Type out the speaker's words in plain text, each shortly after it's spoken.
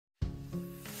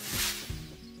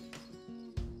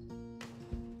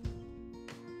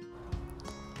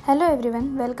Hello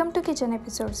everyone, welcome to Kitchen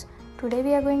Episodes. Today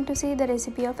we are going to see the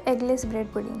recipe of eggless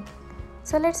bread pudding.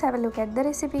 So let's have a look at the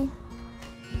recipe.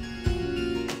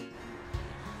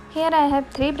 Here I have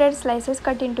 3 bread slices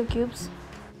cut into cubes,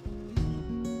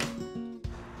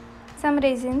 some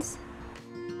raisins,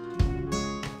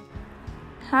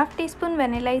 half teaspoon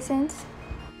vanilla essence,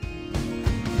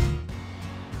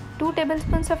 2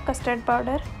 tablespoons of custard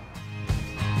powder,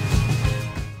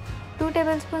 2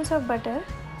 tablespoons of butter,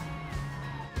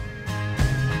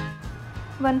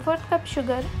 1/4 cup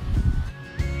sugar,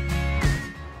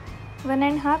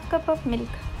 1½ cup of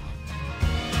milk.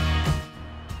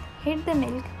 Heat the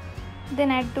milk,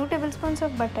 then add 2 tablespoons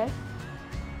of butter,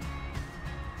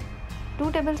 2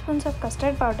 tablespoons of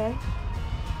custard powder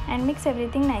and mix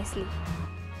everything nicely.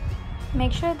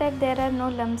 Make sure that there are no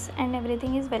lumps and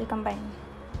everything is well combined.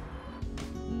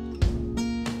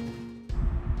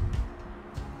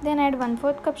 Then add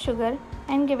 1/4 cup sugar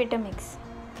and give it a mix.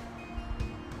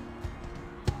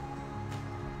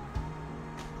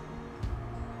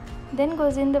 Then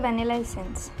goes in the vanilla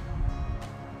essence.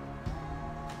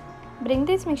 Bring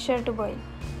this mixture to boil.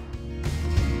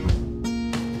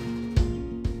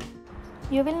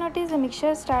 You will notice the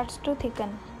mixture starts to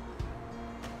thicken.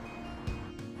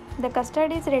 The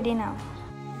custard is ready now.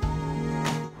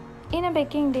 In a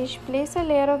baking dish, place a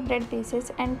layer of bread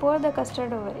pieces and pour the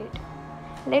custard over it.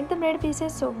 Let the bread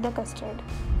pieces soak the custard.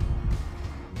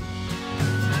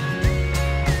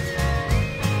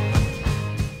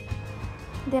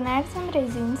 Then add some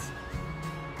raisins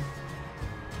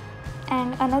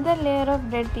and another layer of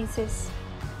bread pieces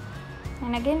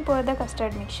and again pour the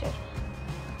custard mixture.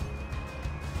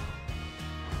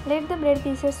 Let the bread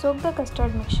pieces soak the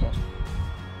custard mixture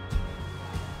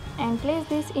and place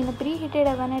this in a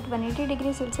preheated oven at 180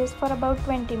 degrees Celsius for about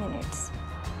 20 minutes.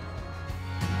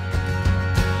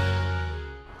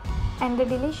 And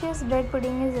the delicious bread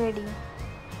pudding is ready.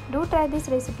 Do try this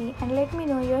recipe and let me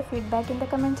know your feedback in the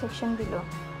comment section below.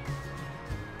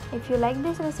 If you like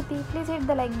this recipe, please hit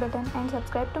the like button and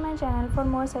subscribe to my channel for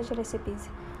more such recipes.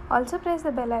 Also press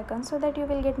the bell icon so that you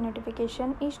will get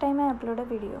notification each time I upload a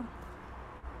video.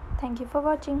 Thank you for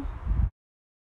watching.